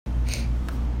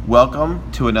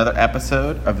Welcome to another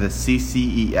episode of the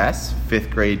CCES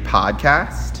 5th grade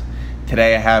podcast.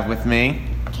 Today I have with me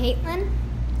Caitlyn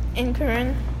and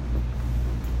Corinne.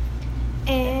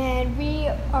 And we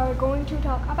are going to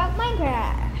talk about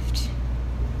Minecraft.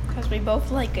 Because we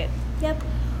both like it. Yep.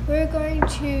 We're going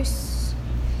to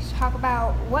talk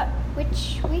about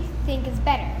which we think is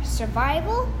better,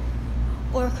 survival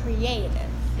or creative.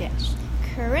 Yes.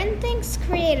 Corinne thinks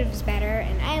creative is better,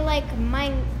 and I like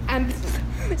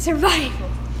survival.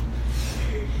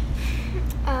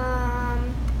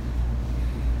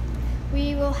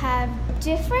 We will have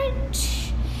different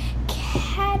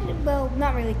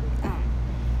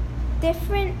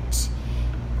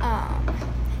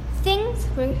things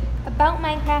about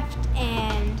Minecraft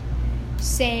and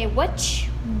say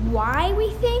why we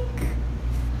think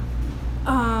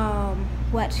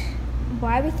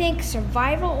why we think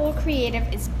survival or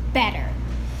creative is better.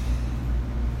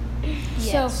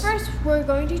 Yes. So first we're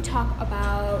going to talk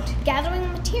about gathering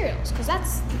materials, because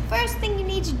that's the first thing you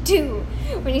need to do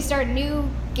when you start a new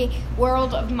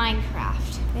world of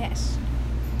Minecraft. Yes.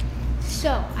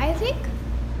 So I think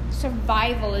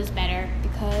survival is better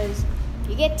because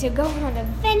you get to go on an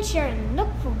adventure and look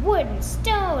for wood and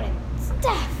stone and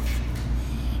stuff,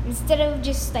 instead of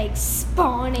just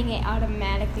spawning it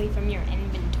automatically from your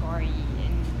inventory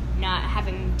and not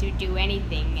having to do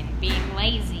anything and being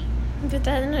lazy. But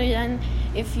then again,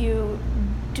 if you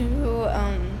do,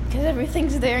 because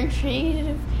everything's there in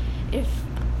creative, if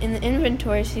in the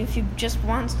inventory, so if you just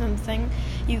want something,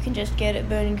 you can just get it,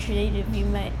 but in creative,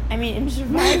 in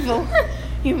survival,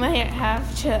 you might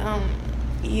have to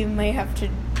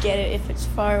get it if it's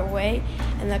far away,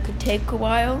 and that could take a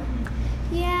while.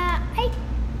 Yeah, I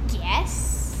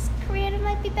guess creative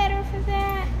might be better for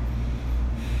that.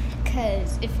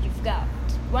 Because if you've got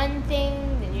one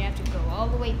thing, then you have to go all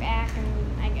the way back,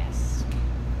 and I guess.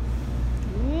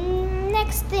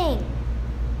 Next thing,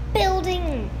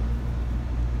 building.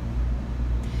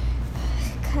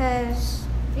 Because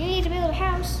you need to build a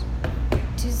house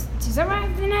to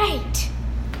survive the night.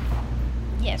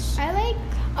 Yes. I like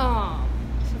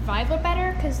survival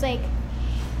better because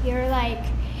you're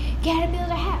gotta build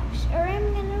a house or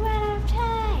I'm gonna run out of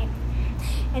time.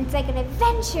 And it's an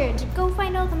adventure to go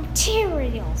find all the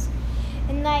materials.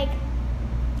 And oh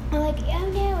no,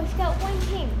 we've got one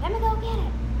thing. Let me go get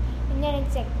it. And then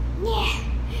it's yeah,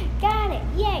 got it.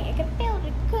 Yay, I can build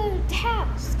a good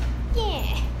house.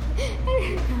 Yeah. I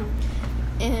don't know.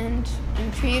 And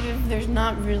in creative, there's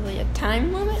not really a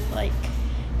time limit.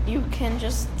 You can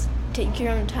just take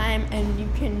your own time, and you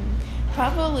can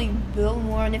probably build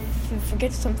more. And if you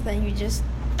forget something, you just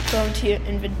go into your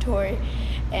inventory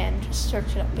and just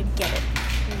search it up and get it,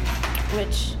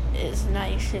 which is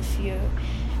nice if you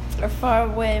are far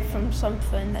away from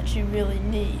something that you really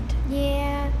need.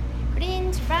 Yeah, but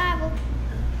in survival,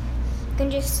 you can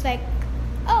just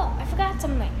oh, I forgot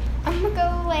something. I'm gonna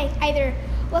go either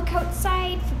look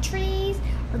outside for trees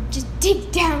or just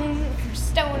dig down for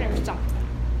stone or something.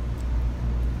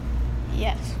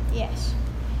 Yes.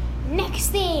 Next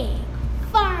thing,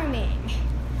 farming.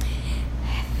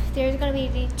 There's going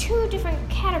to be two different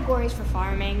categories for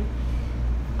farming.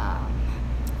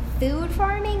 Food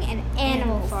farming and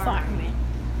animal farming.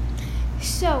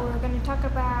 So we're going to talk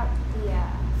about the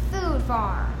food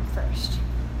farm first.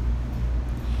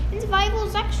 In survival,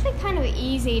 it's actually kind of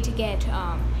easy to get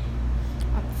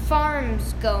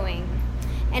farms going.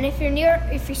 And if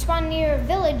you spawn near a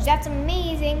village, that's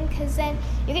amazing, because then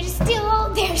you can just steal all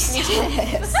their stuff.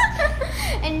 Yes.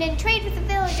 And then trade with the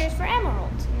villagers for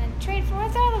emeralds. And then trade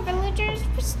with other villagers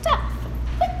for stuff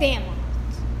with the emeralds.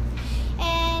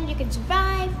 And you can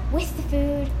survive with the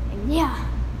food, and yeah.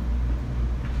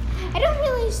 I don't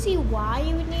really see why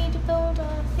you would need to build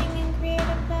a thing in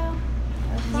creative, though.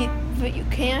 But you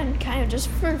can kind of just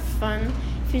for fun.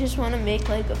 If you just want to make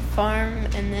a farm,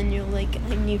 and then you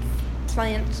need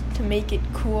plants to make it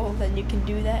cool, then you can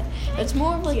do that. It's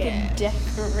more of a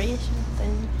decoration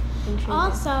thing.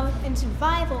 Also, in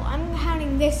survival, I'm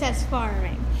counting this as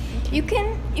farming.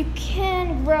 Okay. You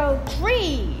can grow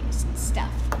trees and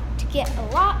stuff to get a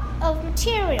lot of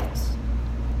materials.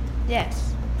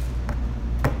 Yes.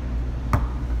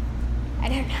 I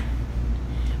don't know.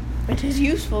 Which is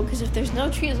useful, because if there's no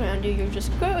trees around you, you'll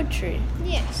just grow a tree.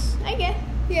 Yes, I get.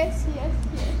 Yes.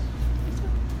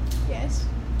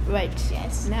 Right.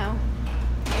 Yes. Now,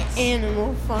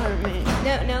 animal farming.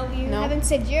 No, you haven't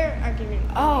said your argument.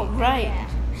 Oh, right.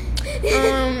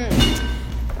 Yeah.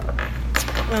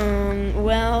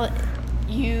 Well,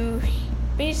 you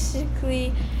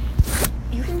basically,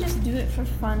 you can just do it for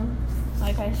fun,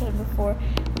 like I said before,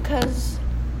 because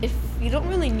if you don't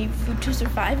really need food to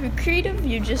survive, you're creative,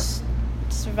 you just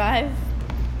survive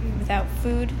without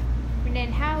food. And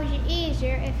then how is it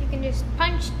easier if you can just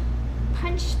punch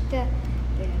the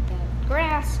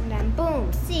grass and then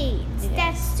boom, seeds. Yes.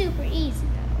 That's super easy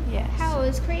though. Yes. How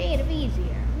is creative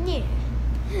easier? Yeah.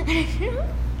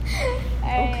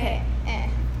 Okay.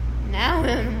 Now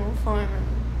animal farming.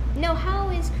 No, how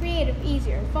is creative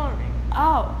easier farming?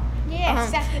 Oh.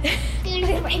 Yes, that's what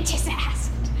I just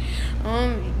asked.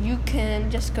 You can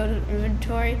just go to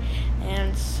inventory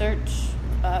and search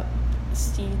up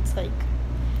seeds, like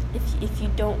if you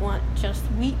don't want just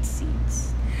wheat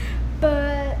seeds.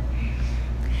 But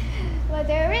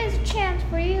there is a chance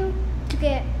for you to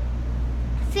get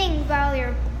things while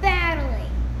you're battling.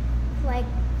 Like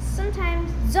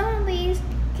sometimes zombies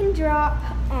can drop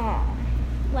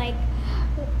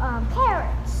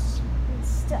carrots and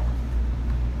stuff.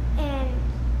 And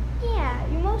yeah,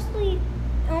 you mostly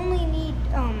only need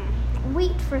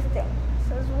wheat for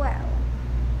things as well.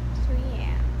 So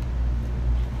yeah.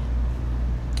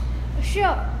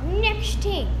 So next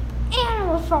thing,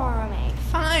 animal farming.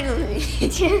 Finally.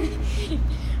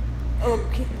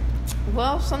 Okay.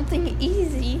 Well, something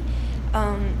easy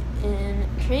in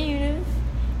creative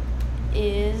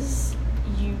is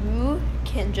you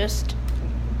can just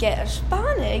get a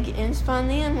spawn egg and spawn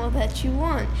the animal that you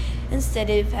want instead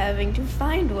of having to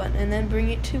find one and then bring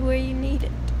it to where you need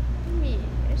it.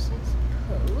 Yes, I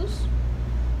suppose.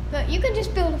 But you can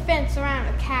just build a fence around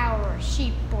a cow or a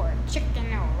sheep or a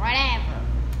chicken or whatever.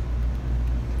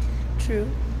 True.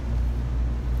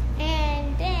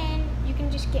 And then you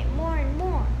can just get more and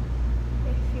more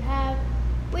if you have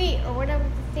wheat or whatever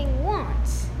the thing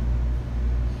wants.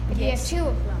 If Yes. you have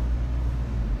 2 of them.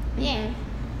 Mm-hmm. Yeah.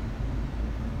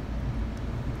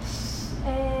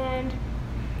 And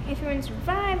if you're in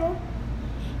survival,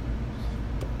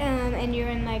 and you're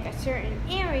in like a certain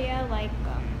area, like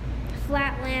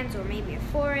flatlands or maybe a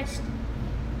forest,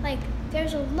 like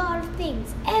there's a lot of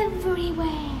things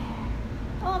everywhere.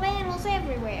 All the animals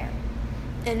everywhere.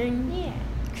 And in Yeah.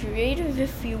 creative,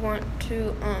 if you want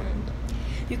to,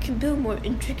 you can build more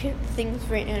intricate things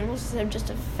for animals instead of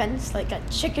just a fence, like a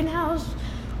chicken house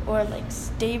or like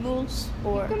stables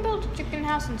or. You can build a chicken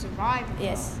house and survive.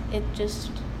 Yes, it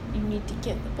just you need to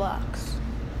get the blocks.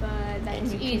 But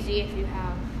that's you can- easy if you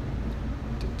have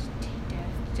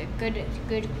the good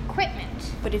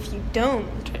equipment. But if you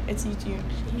don't, it's easier.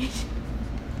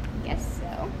 Guess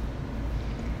so.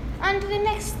 On to the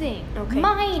next thing. Okay.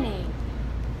 Mining.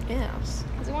 Yes.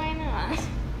 Because why not?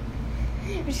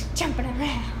 We're just jumping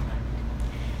around.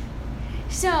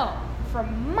 So, for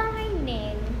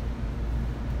mining,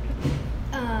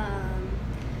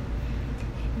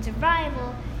 in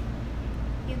survival,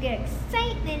 you get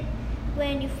excitement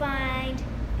when you find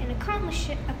an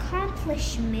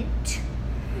accomplishment,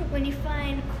 when you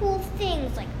find cool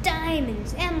things like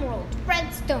diamonds, emeralds,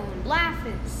 redstone,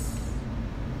 lapis,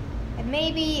 and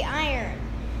maybe iron,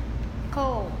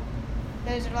 coal.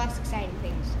 Those are less exciting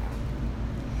things,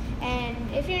 though. And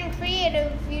if you're in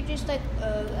creative, you just like,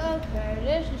 okay,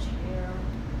 this is here.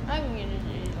 I'm gonna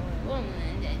do one.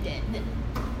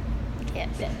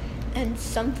 Yes. And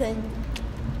something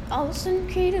else in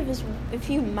creative is if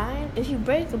you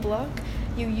break a block,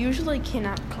 you usually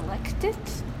cannot collect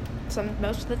it.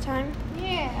 Most of the time.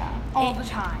 Yeah, all the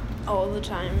time. All the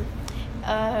time.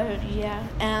 Yeah.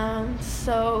 And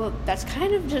so that's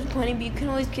kind of disappointing, but you can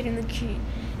always get in the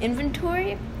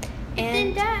inventory.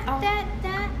 And that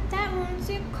ruins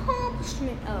the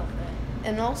accomplishment of it.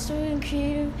 And also in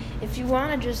creative, if you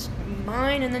want to just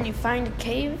mine and then you find a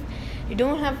cave, you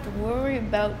don't have to worry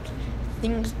about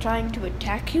things trying to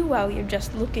attack you while you're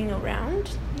just looking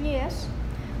around. Yes.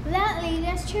 That leads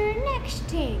us to our next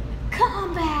thing,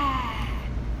 combat.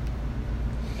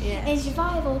 Yes. In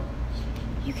survival,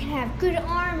 you can have good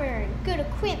armor and good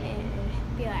equipment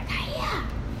and be like, hiya,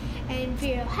 and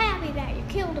feel happy that you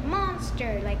killed a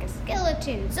monster like a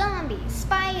skeleton, zombie,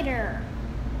 spider,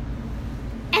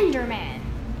 enderman,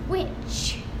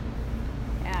 witch,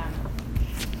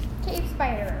 cave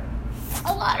spider,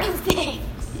 a lot of things.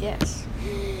 Yes.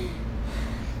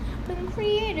 But in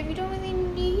creative, you don't really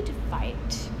need to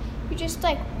fight. You just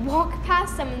like walk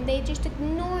past them and they just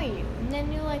ignore you. And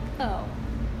then you're like, oh,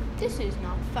 this is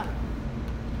not fun.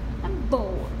 I'm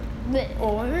bored. Blech.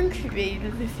 Or in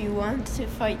creative, if you want to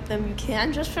fight them, you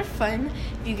can just for fun.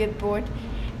 If you get bored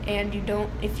and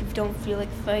if you don't feel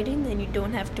like fighting, then you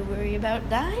don't have to worry about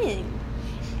dying.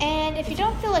 And if you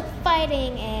don't feel like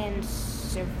fighting in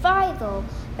survival,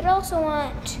 but also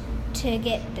want to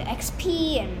get the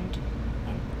XP and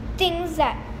things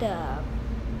that the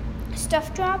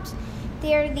stuff drops,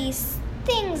 there are these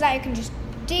things that you can just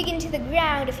dig into the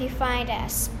ground if you find a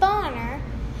spawner,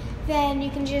 then you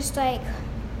can just like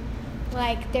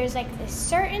there's like this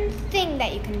certain thing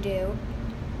that you can do,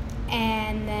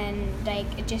 and then like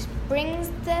it just brings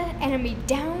the enemy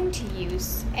down to you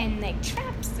and like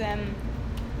traps them,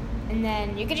 and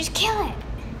then you can just kill it.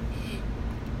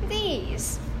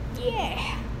 These,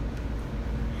 yeah,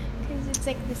 because it's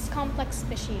like this complex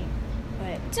machine,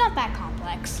 but it's not that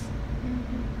complex.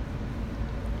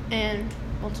 Mm-hmm. And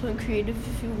also in creative,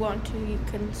 if you want to, you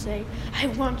can say, "I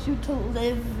want you to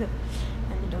live,"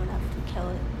 and you don't have to kill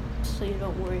it, so you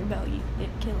don't worry about it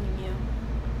killing you.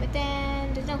 But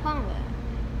then there's no combat.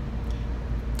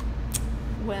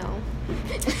 Well,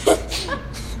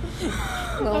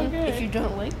 Okay. If you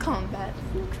don't like combat,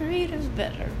 creative's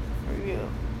better for you.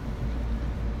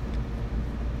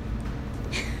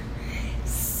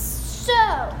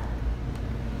 So,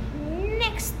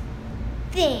 next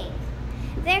thing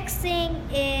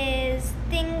is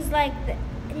things like the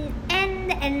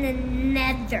end and the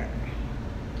nether.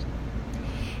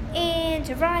 In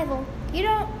survival, you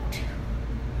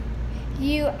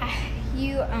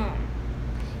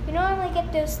normally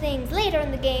get those things later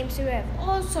in the game, so you have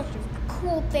all sorts of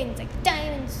cool things like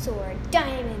diamond sword,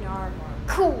 diamond armor,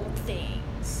 cool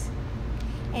things.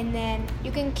 And then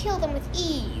you can kill them with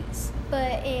ease.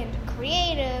 But in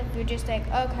creative, you're just like,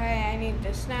 okay, I need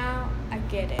this now. I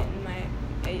get it.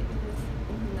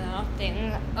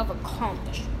 Nothing of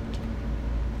accomplishment.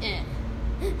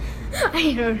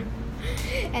 I don't know.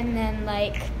 And then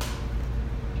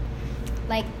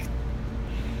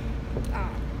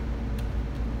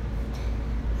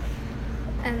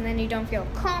and then you don't feel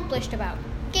accomplished about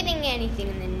getting anything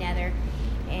in the nether.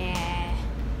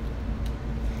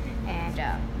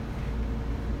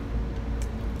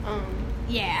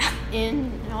 Yeah.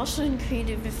 And also in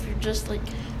creative, if you're just like,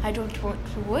 I don't want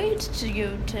to wait to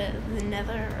go to the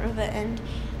nether or the end,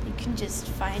 you can just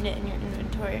find it in your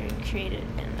inventory and create it,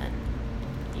 and then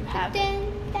you have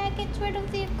Then that gets rid of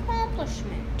the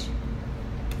accomplishment.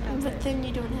 But then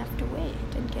you don't have to wait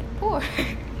and get bored.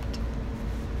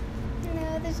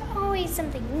 No, there's always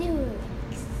something new and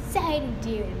exciting to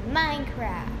do in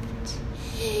Minecraft.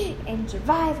 In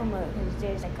survival mode, because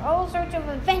there's like all sorts of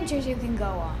adventures you can go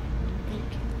on.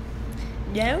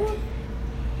 No?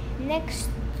 Next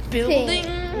Building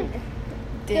thing.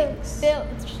 things.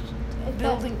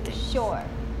 Building things. Sure.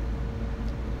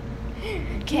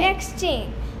 Okay. Next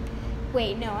thing.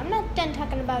 Wait, no, I'm not done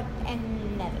talking about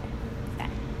another.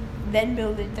 Then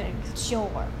building things.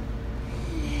 Sure.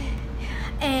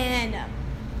 And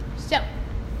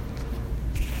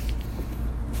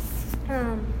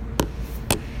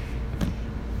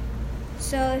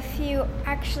so if you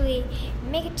actually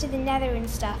make it to the nether and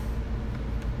stuff,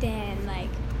 then like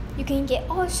you can get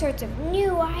all sorts of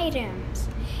new items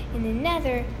in the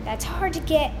nether that's hard to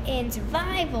get in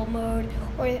survival mode,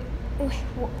 or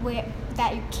where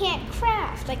that you can't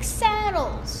craft, like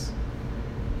saddles.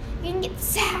 You can get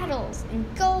saddles and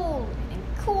gold and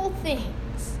cool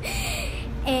things.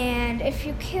 And if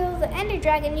you kill the ender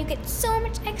dragon, you get so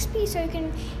much XP, so you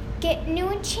can get new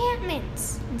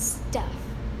enchantments and stuff.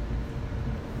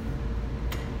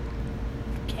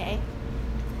 Okay.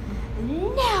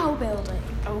 Now building.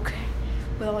 Okay.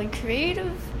 Well, in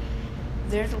creative,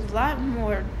 there's a lot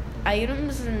more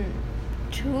items and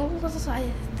tools,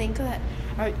 I think, that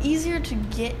are easier to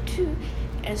get to,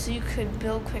 and so you could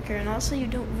build quicker, and also you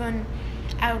don't run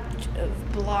out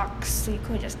of blocks, so you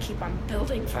can just keep on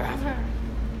building forever.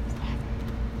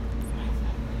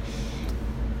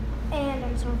 And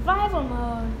in survival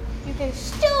mode, you can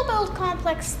still build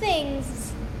complex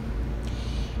things,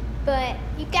 but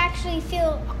you can actually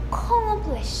feel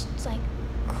accomplished. It's like,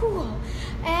 cool,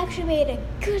 I actually made a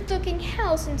good-looking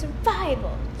house in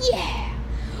survival. Yeah!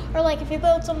 Or like if you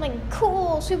build something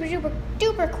cool, super duper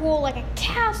duper cool, like a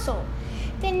castle,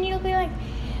 then you'll be like,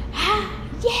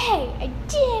 yay, I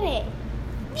did it!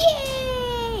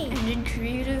 Yay! And in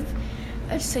creative,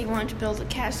 let's say you want to build a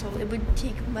castle, it would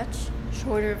take much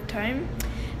shorter of time,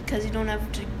 because you don't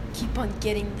have to keep on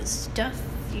getting the stuff.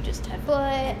 You just have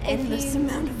an endless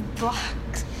amount of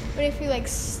blocks. But if you like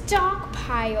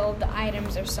stockpile the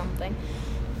items or something,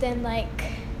 then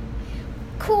like,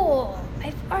 cool,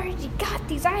 I've already got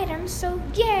these items, so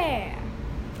yeah.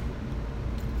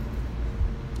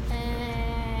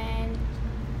 And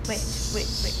Wait.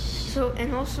 So,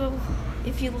 and also,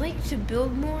 if you like to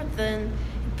build more, then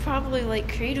you probably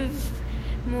like creative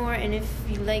more, and if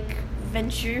you like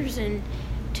ventures and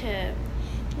to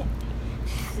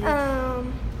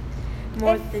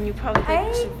more, then you probably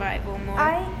like survival more.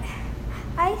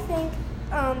 I think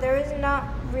there is not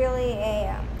really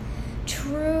a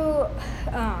true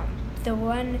the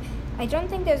one. I don't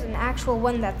think there's an actual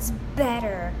one that's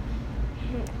better.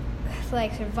 with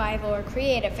like survival or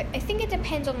creative. I think it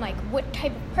depends on like what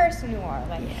type of person you are.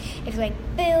 Like if you're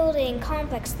like building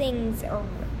complex things or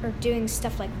doing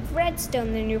stuff like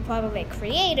redstone, then you're probably like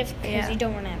creative because you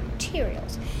don't want to have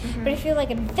materials. Mm-hmm. But if you're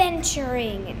like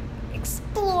adventuring and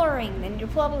exploring, then you're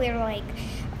probably like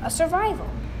a survival.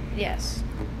 Yes.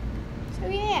 So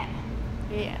yeah.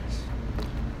 Yes.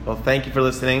 Well, thank you for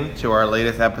listening to our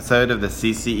latest episode of the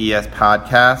CCES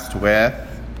podcast with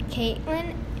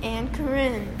Caitlyn And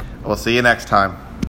Corinne. We'll see you next time.